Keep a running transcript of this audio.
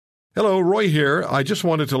Hello, Roy here. I just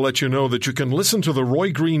wanted to let you know that you can listen to The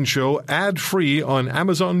Roy Green Show ad-free on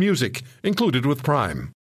Amazon Music, included with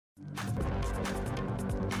Prime.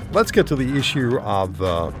 Let's get to the issue of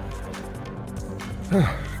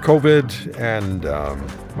COVID and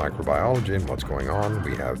microbiology and what's going on.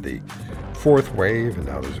 We have the fourth wave, and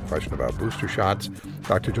now there's a question about booster shots.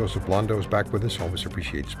 Dr. Joseph Blondeau is back with us. Always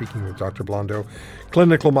appreciate speaking with Dr. Blondeau,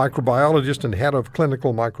 clinical microbiologist and head of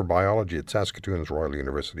clinical microbiology at Saskatoon's Royal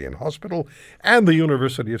University and Hospital and the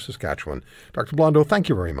University of Saskatchewan. Dr. Blondeau, thank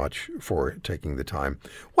you very much for taking the time.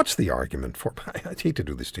 What's the argument for, I hate to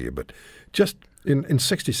do this to you, but just in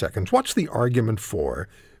 60 seconds, what's the argument for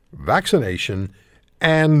vaccination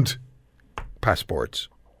and passports?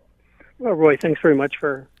 Well, Roy, thanks very much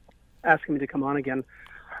for asking me to come on again.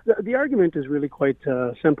 The argument is really quite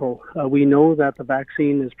simple. We know that the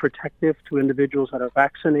vaccine is protective to individuals that are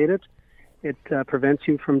vaccinated. It prevents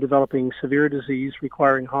you from developing severe disease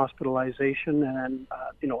requiring hospitalization and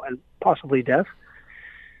possibly death.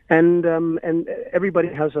 And everybody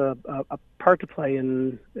has a part to play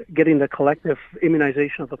in getting the collective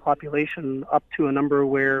immunization of the population up to a number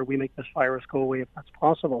where we make this virus go away if that's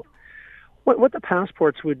possible. What the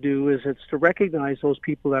passports would do is it's to recognize those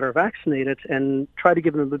people that are vaccinated and try to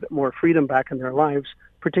give them a little bit more freedom back in their lives,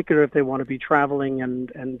 particularly if they want to be traveling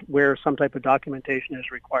and where some type of documentation is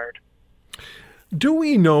required. Do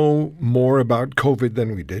we know more about COVID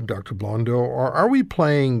than we did, Dr. Blondeau, or are we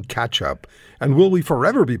playing catch-up? And will we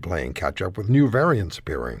forever be playing catch-up with new variants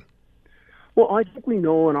appearing? Well, I think we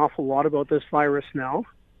know an awful lot about this virus now,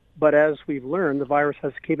 but as we've learned, the virus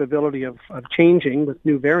has the capability of changing with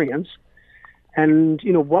new variants. And,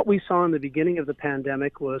 what we saw in the beginning of the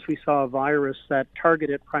pandemic was we saw a virus that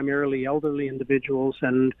targeted primarily elderly individuals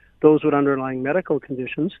and those with underlying medical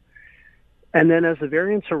conditions. And then as the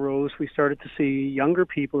variants arose, we started to see younger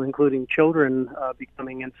people, including children,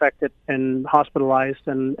 becoming infected and hospitalized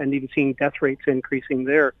and even seeing death rates increasing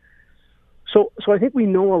there. So I think we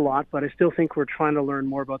know a lot, but I still think we're trying to learn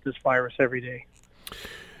more about this virus every day.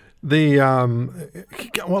 I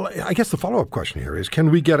guess the follow-up question here is,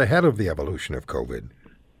 can we get ahead of the evolution of COVID?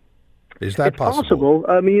 Is that possible?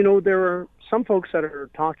 I mean, there are some folks that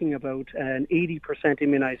are talking about an 80%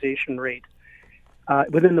 immunization rate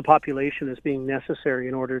within the population as being necessary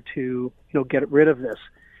in order to, get rid of this.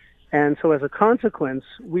 And so as a consequence,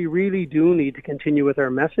 we really do need to continue with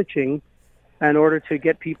our messaging in order to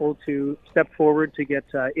get people to step forward to get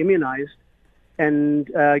immunized and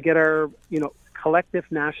get our, collective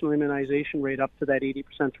national immunization rate up to that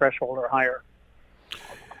 80% threshold or higher.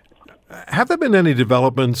 Have there been any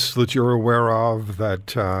developments that you're aware of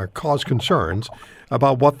that cause concerns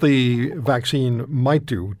about what the vaccine might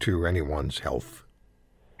do to anyone's health?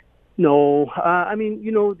 No.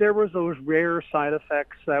 There was those rare side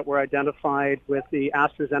effects that were identified with the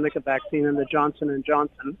AstraZeneca vaccine and the Johnson &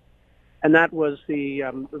 Johnson, and that was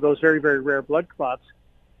those very, very rare blood clots.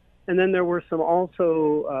 And then there were some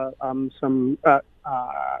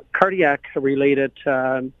cardiac-related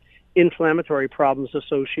inflammatory problems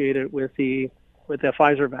associated with the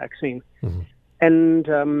Pfizer vaccine. Mm-hmm.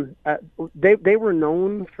 And they were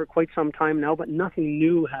known for quite some time now, but nothing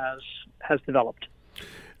new has developed.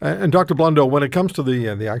 And Dr. Blondeau, when it comes to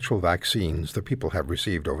the actual vaccines that people have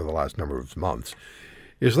received over the last number of months,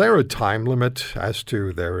 is there a time limit as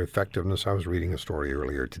to their effectiveness? I was reading a story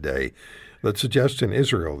earlier today that suggests in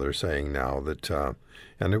Israel they're saying now that,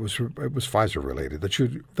 and it was Pfizer related,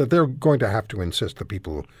 that they're going to have to insist that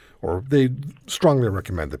people, or they strongly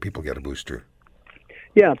recommend that people get a booster.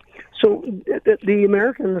 Yeah. So the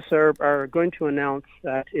Americans are going to announce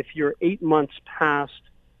that if you're 8 months past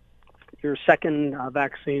your second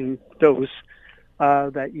vaccine dose,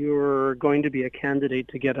 that you're going to be a candidate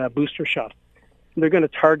to get a booster shot. They're going to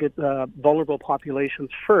target vulnerable populations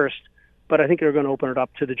first, but I think they're going to open it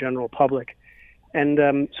up to the general public.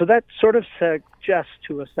 And so that sort of suggests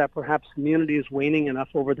to us that perhaps immunity is waning enough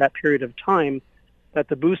over that period of time that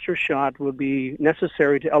the booster shot will be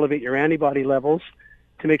necessary to elevate your antibody levels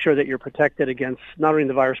to make sure that you're protected against not only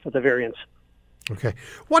the virus but the variants. Okay.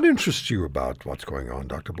 What interests you about what's going on,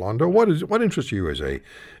 Dr. Blondeau? What interests you as a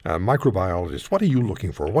microbiologist? What are you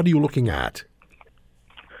looking for? What are you looking at?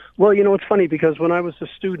 Well, it's funny because when I was a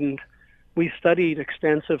student, we studied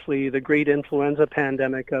extensively the great influenza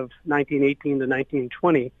pandemic of 1918 to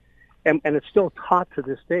 1920, and it's still taught to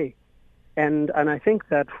this day. And I think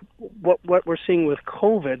that what we're seeing with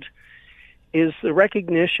COVID is the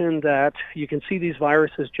recognition that you can see these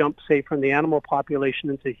viruses jump, say, from the animal population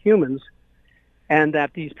into humans, and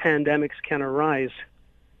that these pandemics can arise.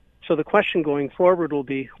 So the question going forward will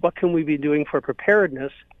be, what can we be doing for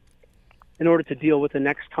preparedness in order to deal with the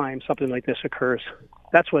next time something like this occurs?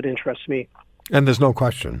 That's what interests me. And there's no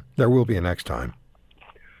question there will be a next time.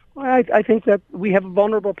 Well, I think that we have a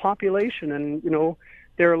vulnerable population, and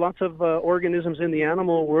there are lots of organisms in the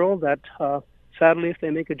animal world that, sadly, if they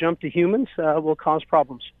make a jump to humans, will cause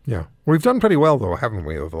problems. Yeah. We've done pretty well, though, haven't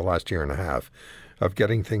we, over the last year and a half, of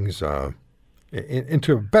getting things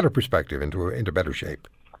into a better perspective, into better shape.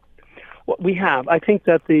 Well, we have. I think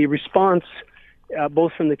that the response,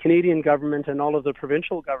 both from the Canadian government and all of the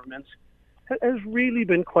provincial governments, has really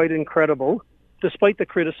been quite incredible, despite the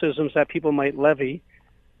criticisms that people might levy.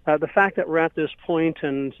 The fact that we're at this point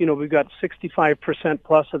and, we've got 65%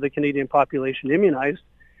 plus of the Canadian population immunized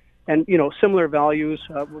and, similar values,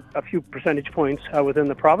 a few percentage points within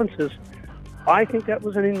the provinces, I think that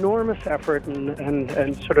was an enormous effort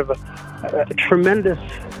and sort of a tremendous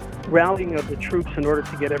rallying of the troops in order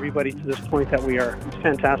to get everybody to this point that we are. It's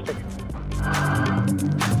fantastic.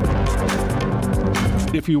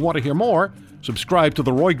 If you want to hear more, subscribe to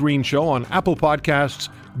The Roy Green Show on Apple Podcasts,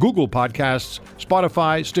 Google Podcasts,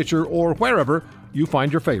 Spotify, Stitcher, or wherever you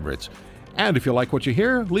find your favorites. And if you like what you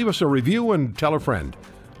hear, leave us a review and tell a friend.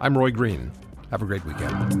 I'm Roy Green. Have a great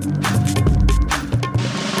weekend.